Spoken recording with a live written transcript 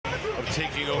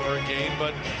taking over a game,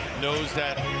 but knows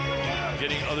that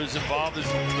getting others involved is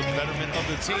for the betterment of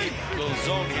the team. Little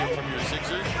zone here from your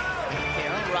Sixers.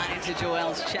 Banchero right into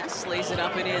Joel's chest, lays it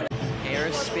up and in.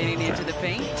 Harris spinning into the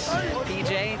paint.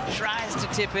 PJ tries to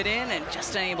tip it in and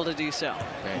just unable to do so.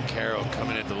 Banchero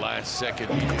coming at the last second.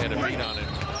 He had a beat on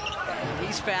it.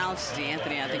 He's fouled.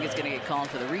 D'Anthony, I think, is going to get called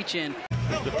for the reach-in.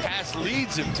 The pass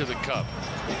leads him to the cup.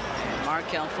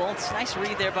 Markelle Fultz, nice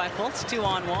read there by Fultz,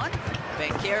 2-on-1.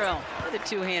 Banchero with a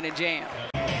two-handed jam.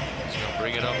 He's going to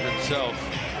bring it up himself.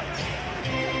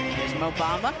 Here's Mo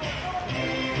Bamba.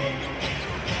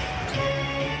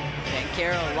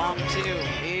 Banchero, long two,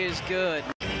 is good.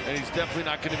 And he's definitely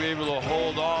not going to be able to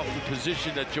hold off the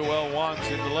position that Joel wants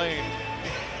in the lane.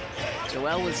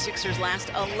 Joel with Sixers' last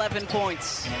 11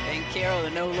 points. Banchero, the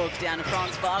no-look down to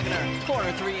Franz Wagner.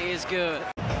 Corner three is good.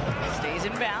 Stays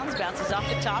in bounds, bounces off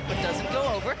the top, but doesn't go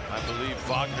over. I believe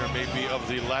Wagner may be of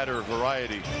the latter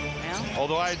variety. Yeah.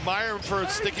 Although I admire him for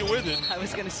sticking with it. I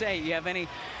was going to say, you have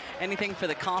anything for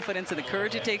the confidence and the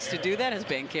courage it takes to do that as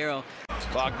Banchero.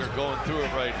 Wagner going through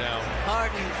it right now.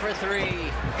 Harden for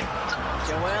three.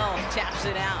 Joel taps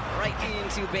it out right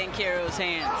into Banchero's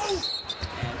hands.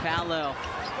 And Paolo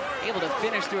able to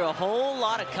finish through a whole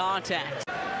lot of contact.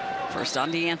 First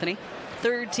on D'Anthony.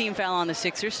 Third team foul on the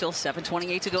Sixers. Still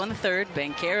 7:28 to go in the third.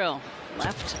 Banchero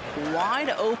left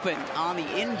wide open on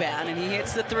the inbound, and he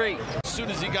hits the three. As soon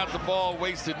as he got the ball,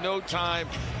 wasted no time.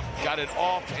 Got it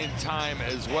off in time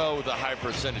as well with a high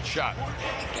percentage shot.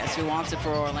 Guess who wants it for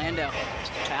Orlando?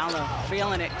 Paolo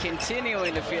feeling it,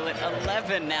 continuing to feel it.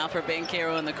 11 now for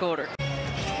Banchero in the quarter.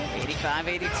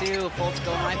 85-82, Fultz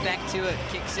going right back to it,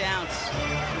 kicks out.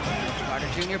 Carter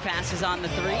Jr. passes on the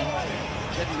three.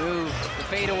 Good move. The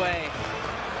fadeaway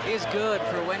is good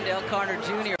for Wendell Carter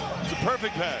Jr. It's a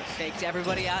perfect pass. Faked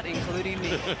everybody out, including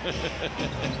me.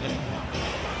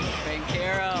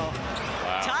 Banchero.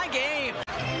 Wow. Tie game.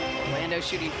 Orlando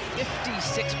shooting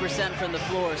 56% from the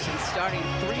floor since starting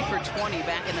 3 for 20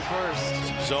 back in the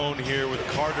first. Zone here with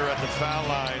Carter at the foul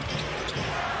line.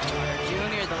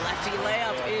 Jr., the lefty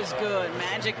layup is good.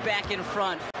 Magic back in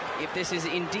front. If this is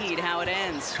indeed how it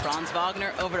ends. Franz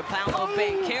Wagner over to Paolo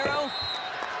Banchero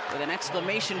with an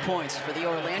exclamation point for the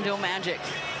Orlando Magic.